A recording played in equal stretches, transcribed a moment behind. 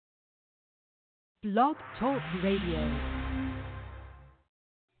Blog Talk Radio.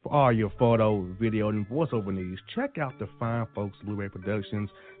 For all your photo, video, and voiceover needs, check out the fine folks at Blueberry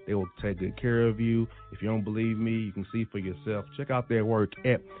Productions. They will take good care of you. If you don't believe me, you can see for yourself. Check out their work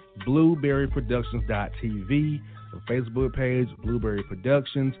at blueberryproductions.tv, the Facebook page, Blueberry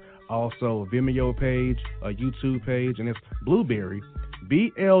Productions, also a Vimeo page, a YouTube page, and it's Blueberry,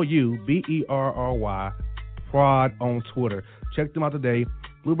 BLUBERRY, Prod on Twitter. Check them out today.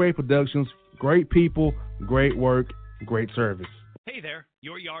 Blueberry Productions, great people, great work, great service. Hey there,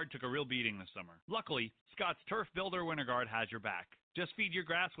 your yard took a real beating this summer. Luckily, Scott's Turf Builder Winter Guard has your back. Just feed your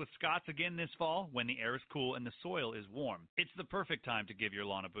grass with Scott's again this fall when the air is cool and the soil is warm. It's the perfect time to give your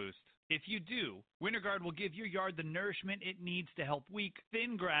lawn a boost. If you do, Winter Guard will give your yard the nourishment it needs to help weak,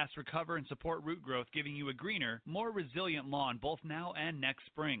 thin grass recover and support root growth, giving you a greener, more resilient lawn both now and next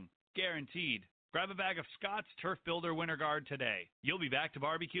spring. Guaranteed. Grab a bag of Scott's Turf Builder Winter Guard today. You'll be back to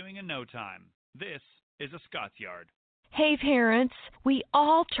barbecuing in no time. This is a Scott's Yard. Hey parents, we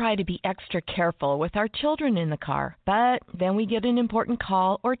all try to be extra careful with our children in the car, but then we get an important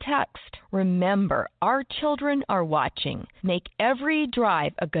call or text. Remember, our children are watching. Make every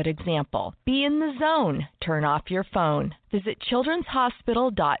drive a good example. Be in the zone. Turn off your phone. Visit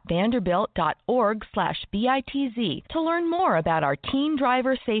childrenshospital.vanderbilt.org/BITZ to learn more about our Teen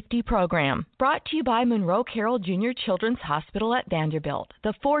Driver Safety Program. Brought to you by Monroe Carroll Jr. Children's Hospital at Vanderbilt,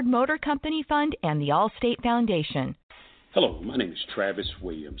 the Ford Motor Company Fund, and the Allstate Foundation. Hello, my name is Travis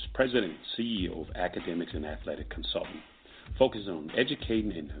Williams, President and CEO of Academics and Athletic Consulting, focused on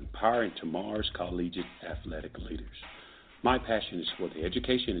educating and empowering tomorrow's collegiate athletic leaders. My passion is for the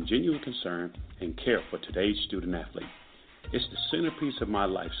education and genuine concern and care for today's student athlete. It's the centerpiece of my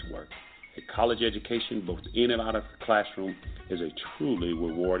life's work. A college education, both in and out of the classroom, is a truly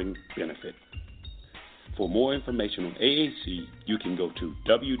rewarding benefit. For more information on AAC, you can go to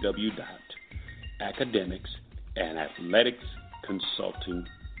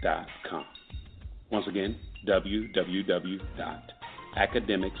www.academicsandathleticsconsulting.com. Once again,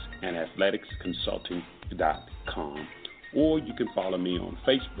 www.academicsandathleticsconsulting.com. Or you can follow me on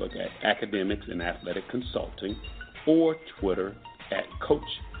Facebook at Academics and Athletic Consulting, or Twitter at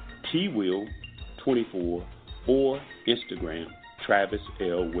Coach TWill24, or Instagram Travis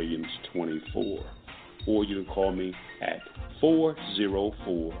L. Williams 24. Or you can call me at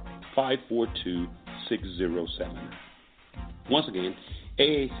 404-542-6079. Once again,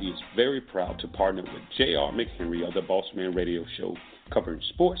 AAC is very proud to partner with J.R. McHenry of the Bossman Radio Show, covering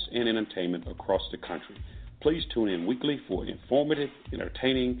sports and entertainment across the country. Please tune in weekly for informative,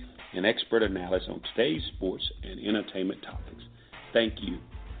 entertaining, and expert analysis on today's sports and entertainment topics. Thank you.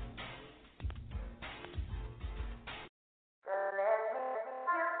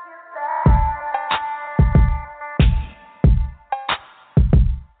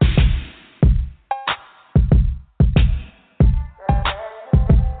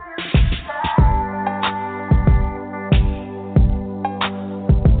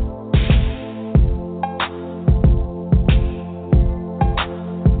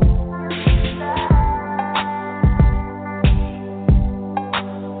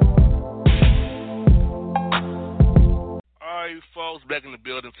 Back in the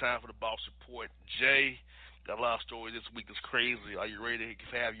building, time for the Boss Report. Jay, got a lot of stories this week. It's crazy. Are you ready to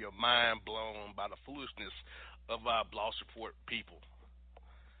have your mind blown by the foolishness of our Boss Report people?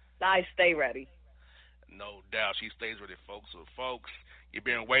 I stay ready. No doubt. She stays ready, folks. So, folks, you've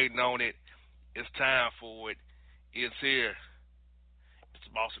been waiting on it. It's time for it. It's here. It's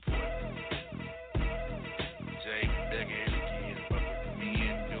the Boss Report. Jay, back at it again. But with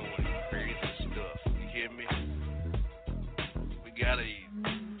men doing crazy stuff. You hear me? Got a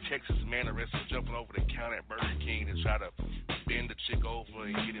Texas man arrested jumping over the counter at Burger King to try to bend the chick over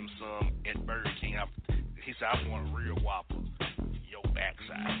and get him some at Burger King. He said, I want a real Whopper. Your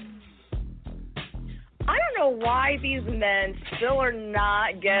backside. I don't know why these men still are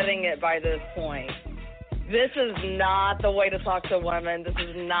not getting it by this point. This is not the way to talk to women. This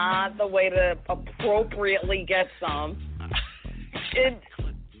is not the way to appropriately get some.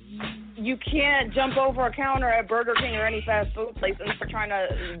 You can't jump over a counter at Burger King or any fast food place and start trying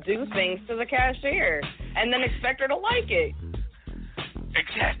to do things to the cashier and then expect her to like it.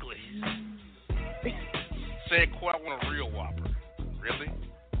 Exactly. Said, quote, I want a real Whopper. Really?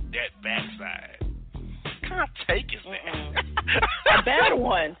 That backside. Can't take it, man. A bad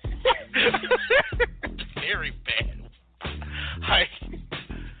one. Very bad. Like,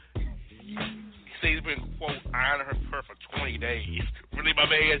 he's been, quote, ironing her for 20 days. Really, my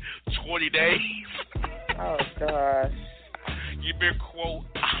man? 20 days? Oh, gosh. You've been, quote,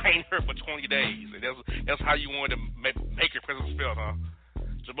 eyeing her for 20 days. And that's how you wanted to make your presence felt, huh?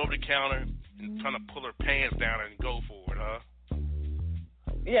 Jump over the counter and trying to pull her pants down and go for it, huh?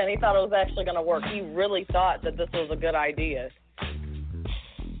 Yeah, and he thought it was actually going to work. He really thought that this was a good idea.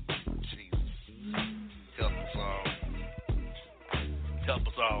 Jesus. Help us all. Help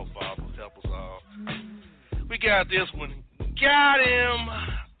us all, Father. Help us all. We got this one. Got him!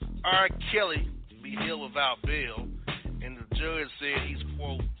 R. Kelly be held without bail, and the judge said he's,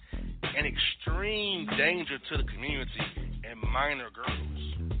 quote, an extreme danger to the community and minor girls.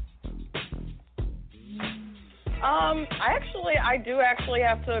 I do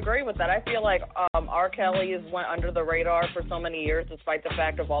have to agree with that. I feel like R. Kelly has went under the radar for so many years, despite the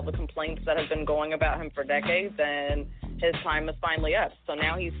fact of all the complaints that have been going about him for decades, and his time is finally up. So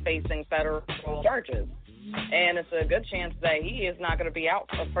now he's facing federal charges, and it's a good chance that he is not going to be out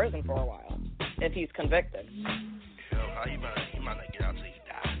of prison for a while if he's convicted. Hell, he might not get out till he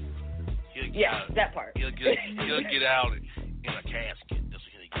dies. That part. He'll get out in a casket. That's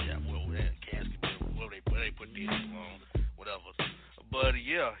what he'll get out. Well, in a casket. Where they put this on, whatever. But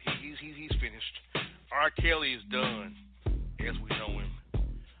yeah, he's finished. R. Kelly is done, as we know him.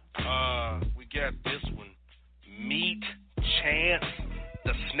 We got this one. Meet Chance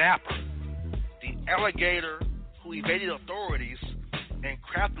the Snapper, the alligator who evaded authorities and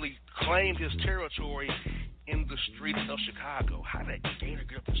craftily claimed his territory in the streets of Chicago. How did that gator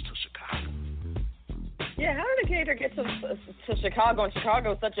get up to Chicago? Yeah, how did a gator get to Chicago? And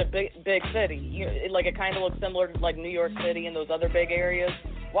Chicago is such a big city. It kind of looks similar to like New York City and those other big areas.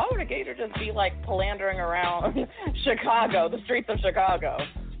 Why would a gator just be like philandering around Chicago, the streets of Chicago,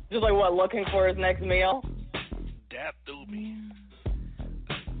 just like looking for his next meal? That threw me.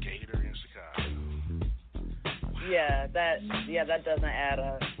 A gator in Chicago. Wow. Yeah, that doesn't add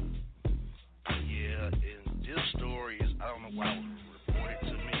up. Yeah, and this story is, I don't know why it was reported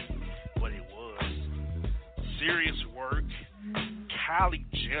to me, but it was. Serious work. Kylie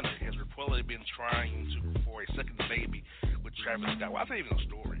Jenner has reportedly been trying for a second baby with Travis Scott. Why is that even a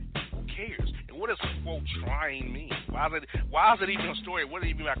story? Who cares? And what does, quote, trying mean? Why is it even a story? What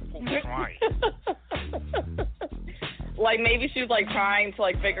does it mean by, quote, trying? Maybe she was trying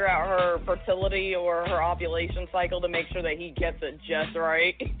to figure out her fertility or her ovulation cycle to make sure that he gets it just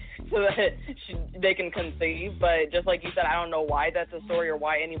right so that they can conceive. But just like you said, I don't know why that's a story or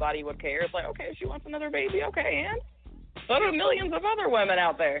why anybody would care. It's okay, she wants another baby, okay, and so do millions of other women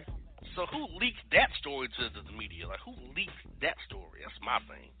out there. So who leaked that story to the media? Who leaked that story? That's my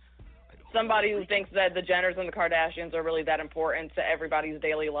thing. Somebody who thinks that the Jenners and the Kardashians are really that important to everybody's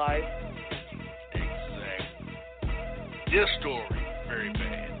daily lives. Exactly. This story, very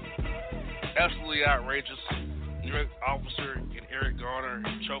bad. Absolutely outrageous. New York officer and Eric Garner,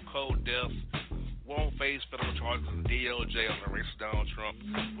 chokehold death, won't face federal charges in the DOJ on the race of Donald Trump,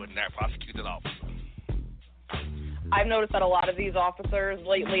 but not prosecuted officer. I've noticed that a lot of these officers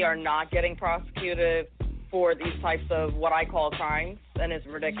lately are not getting prosecuted for these types of what I call crimes, and it's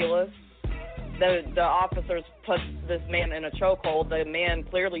ridiculous. The officers put this man in a chokehold. The man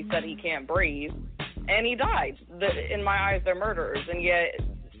clearly said he can't breathe, and he died. In my eyes, they're murderers, and yet,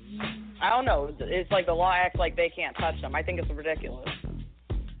 I don't know. It's like the law acts like they can't touch them. I think it's ridiculous.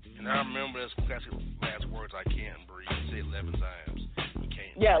 And I remember his classic last words, I can't breathe. He said 11 times. He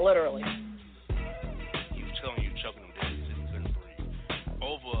can't Yeah, breathe. literally. He was telling you, choking him down. He said he couldn't breathe.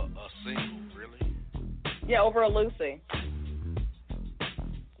 Over a single, really? Yeah, over a Lucy.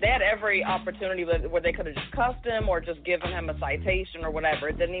 They had every opportunity where they could have just cuffed him or just given him a citation or whatever.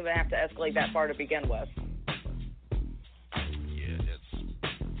 It didn't even have to escalate that far to begin with. Yeah, it's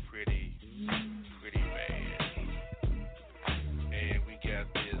pretty bad. And we got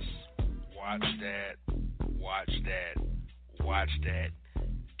this, watch that.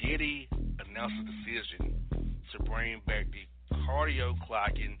 Diddy announced a decision to bring back the cardio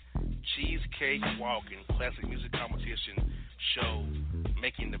clocking, cheesecake walking classic music competition show,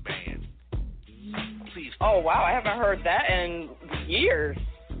 Making the Band. Please. Oh, wow, I haven't heard that in years.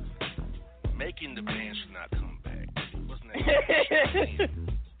 Making the Band should not come back. Wasn't that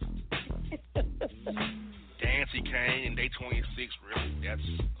Dancy Kane and Day 26, really? That's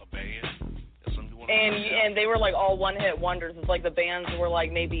a band? That's something you want to And they were all one-hit wonders. It's like the bands were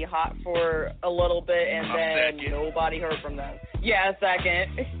maybe hot for a little bit and then nobody heard from them. Yeah, a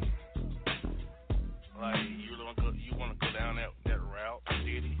second. You want to go down that route,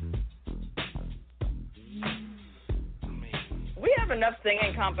 Diddy? I mean, we have enough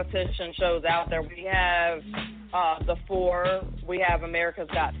singing competition shows out there. We have The Four, we have America's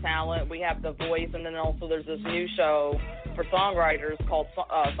Got Talent, we have The Voice, and then also there's this new show for songwriters called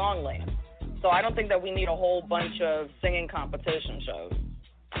Songland. So I don't think that we need a whole bunch of singing competition shows.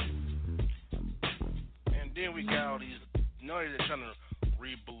 And then we got all these, they're trying to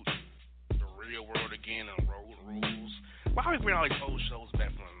reboot the Republican and Road Rules. Why are we bringing all these old shows back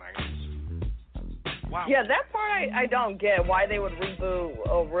from the 90s? Wow. Yeah, that part I don't get. Why they would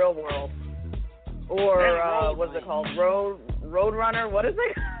reboot Real World or what's it called? Roadrunner. What is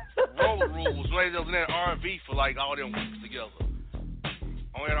it? Road Rules. When they was in that RV for like all them weeks together.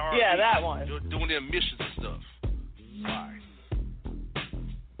 On that RV. Yeah, that one. Doing their missions and stuff. Why?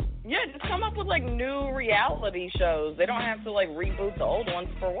 Yeah, just come up with like new reality shows. They don't have to like reboot the old ones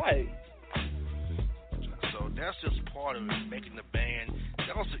for what? So that's just part of it, making the band.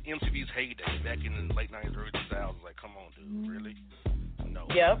 That was MTV's heyday back in the late 90s, early 2000s. Like, come on, dude, really? No.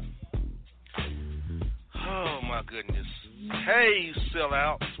 Yep. Oh, my goodness. Hey,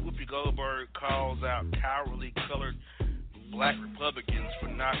 sellouts. Whoopi Goldberg calls out cowardly colored black Republicans for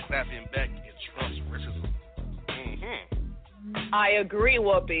not clapping back at Trump's racism. I agree,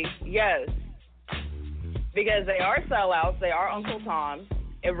 Whoopi. Yes. Because they are sellouts. They are Uncle Tom.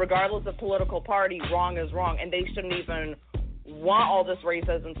 And regardless of political party, wrong is wrong. And they shouldn't even want all this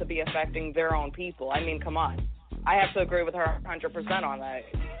racism to be affecting their own people. I mean, come on. I have to agree with her 100% on that.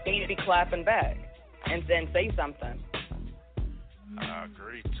 They need to be clapping back and then say something. I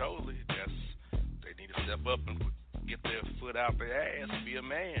agree totally. They need to step up and get their foot out their ass. Be a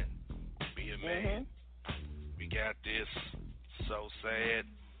man. Be a man. We got this. So sad.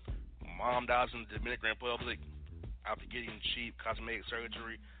 Mom dies in the Dominican Republic after getting cheap cosmetic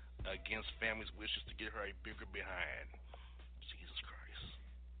surgery against family's wishes to get her a bigger behind. Jesus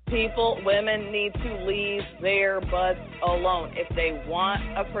Christ. Women need to leave their butts alone. If they want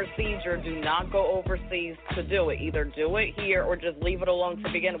a procedure, do not go overseas to do it. Either do it here or just leave it alone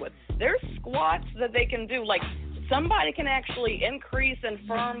to begin with. There's squats that they can do. Like, somebody can actually increase and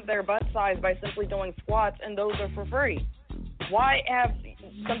firm their butt size by simply doing squats, and those are for free. Why have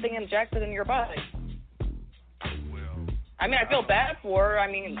something injected in your butt? Well, I mean, I feel bad for her.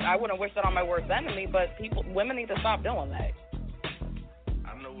 I mean, I wouldn't wish that on my worst enemy, but women need to stop doing that.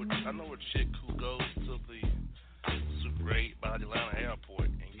 I know a chick who goes to the Super 8 by the Atlanta airport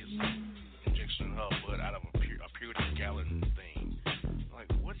and gets an injection in her butt out of a purity gallon thing. Like,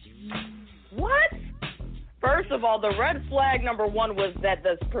 what are you doing? What? First of all, the red flag number one was that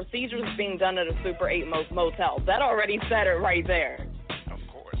the procedure was being done at a Super 8 motel. That already said it right there. Of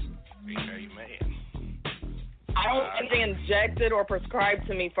course. Amen. I don't think they injected or prescribed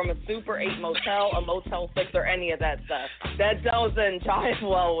to me from a Super 8 motel, a Motel 6, or any of that stuff. That doesn't jive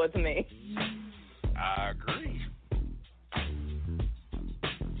well with me. I agree.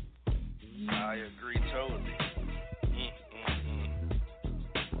 I agree totally.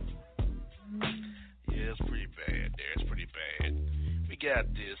 Yeah, it's pretty bad there. It's pretty bad. We got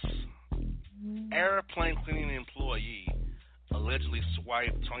this airplane cleaning employee allegedly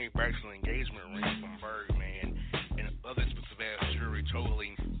swiped Tony Braxton's engagement ring from Birdman and other expensive-ass jewelry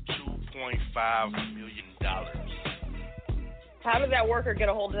totaling $2.5 million. How did that worker get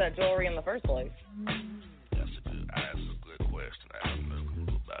a hold of that jewelry in the first place? That's a good question. I have no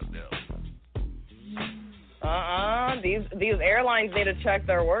clue about that. These airlines need to check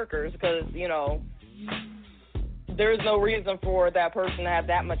their workers because, you know, there's no reason for that person to have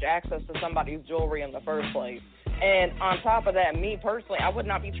that much access to somebody's jewelry in the first place. And on top of that, me personally, I would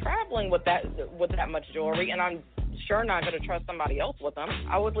not be traveling with that much jewelry, and I'm sure not going to trust somebody else with them.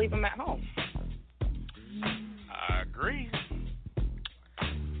 I would leave them at home. I agree.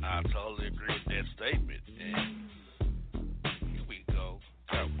 I totally agree with that statement. And here we go.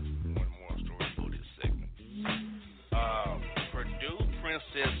 Got one more story for this segment. Purdue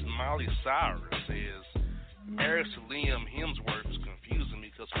Princess Miley Cyrus says marriage to Liam Hemsworth is confusing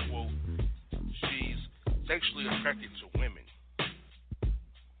because, quote, she's sexually attracted to women.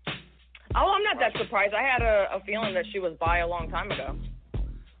 Oh, I'm not that surprised. I had a feeling that she was bi a long time ago.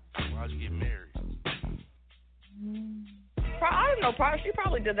 Why'd you get married? I don't know. She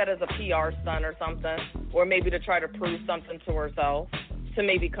probably did that as a PR stunt or something, or maybe to try to prove something to herself, to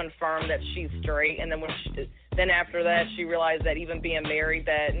maybe confirm that she's straight. And then after that, she realized that even being married,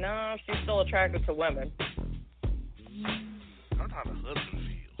 that no, she's still attracted to women. I don't know how the husband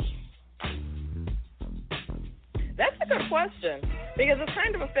feels. That's a good question, because it's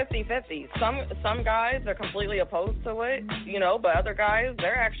kind of a 50-50. Some guys are completely opposed to it, you know, but other guys,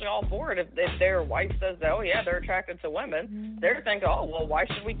 they're actually all for it. If their wife says that, oh, yeah, they're attracted to women, they're thinking, oh, well, why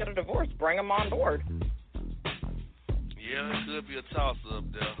should we get a divorce? Bring them on board. Yeah, it could be a toss-up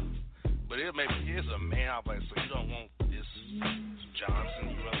there. But maybe here's a man out there, so you don't want this Johnson.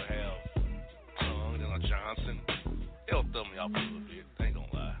 You rather have Tongue than a Johnson. It'll throw me off a little bit. I ain't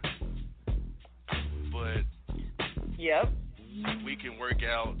gonna lie. But yep, we can work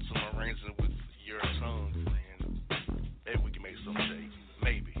out some arrangement with your Tongue, friend. Maybe we can make some shape.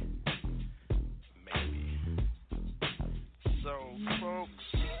 Maybe.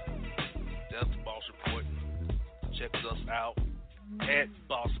 check us out at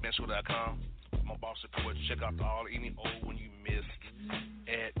bossmanshow.com. My boss report. Check out any old one you missed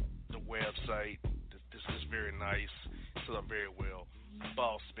at the website. This is very nice. It's done very well.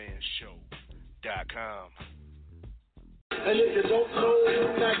 Bossmanshow.com. And if you don't know,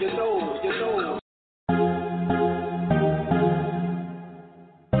 now you know, you know.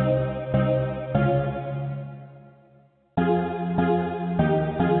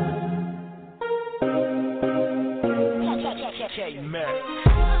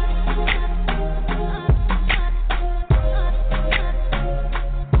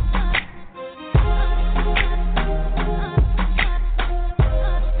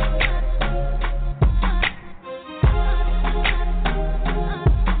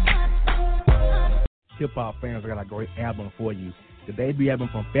 Hip-hop fans, I got a great album for you. The debut album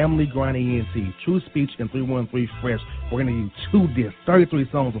from Family Grind ENT, True Speech and 313 Fresh. We're going to use 2 discs, 33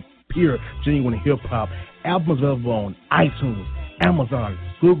 songs of pure, genuine hip-hop. Albums available on iTunes, Amazon,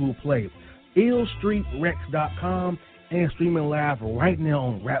 Google Play, illstreetrex.com, and streaming live right now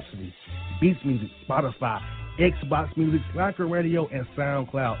on Rhapsody, Beats Music, Spotify, Xbox Music, Slacker Radio, and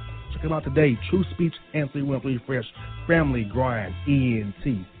SoundCloud. Check them out today, True Speech and 313 Fresh, Family Grind ENT.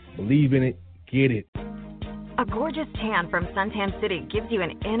 Believe in it, get it. A gorgeous tan from Suntan City gives you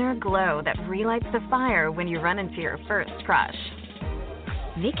an inner glow that relights the fire when you run into your first crush.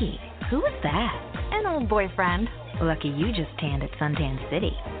 Vicky, who was that? An old boyfriend. Lucky you just tanned at Suntan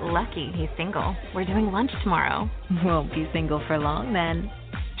City. Lucky he's single. We're doing lunch tomorrow. Won't be single for long then.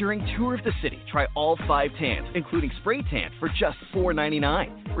 During Tour of the City, try all 5 tans, including spray tan, for just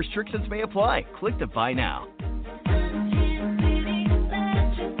 $4.99. Restrictions may apply. Click to buy now.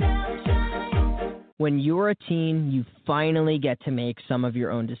 When you're a teen, you finally get to make some of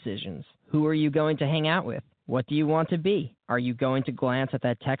your own decisions. Who are you going to hang out with? What do you want to be? Are you going to glance at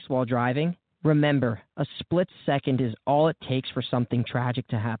that text while driving? Remember, a split second is all it takes for something tragic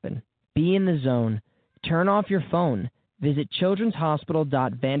to happen. Be in the zone. Turn off your phone. Visit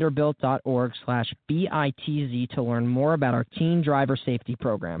childrenshospital.vanderbilt.org/BITZ to learn more about our teen driver safety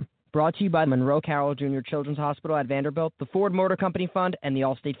program. Brought to you by Monroe Carroll Jr. Children's Hospital at Vanderbilt, the Ford Motor Company Fund, and the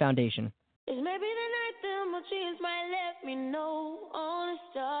Allstate Foundation. It's maybe the night that my dreams might let me know. All the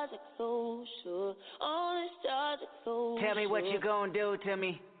stars are closer. All the stars are closer. Tell me what you gonna do to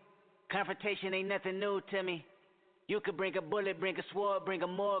me. Confrontation ain't nothing new to me. You could bring a bullet, bring a sword, bring a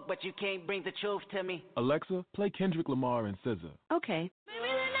morgue, but you can't bring the truth to me. Alexa, play Kendrick Lamar and SZA. Okay.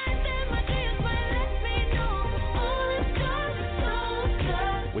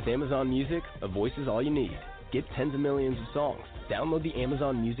 With Amazon Music, a voice is all you need. Get tens of millions of songs. Download the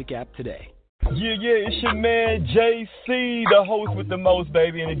Amazon Music app today. Yeah, it's your man JC, the host with the most,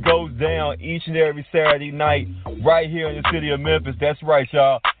 baby, and it goes down each and every Saturday night right here in the city of Memphis. That's right,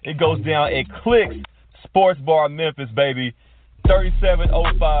 y'all. It goes down at Clicks Sports Bar Memphis, baby.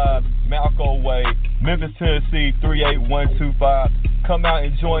 3705 Malco Way, Memphis, Tennessee, 38125. Come out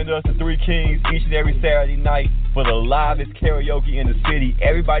and join us, the Three Kings, each and every Saturday night for the livest karaoke in the city.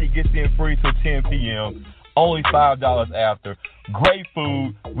 Everybody gets in free till 10 p.m. Only $5 after. Great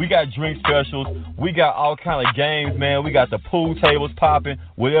food. We got drink specials. We got all kind of games, man. We got the pool tables popping.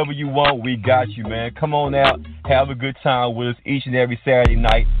 Whatever you want, we got you, man. Come on out. Have a good time with us each and every Saturday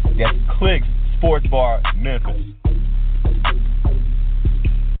night. That's Clicks Sports Bar, Memphis.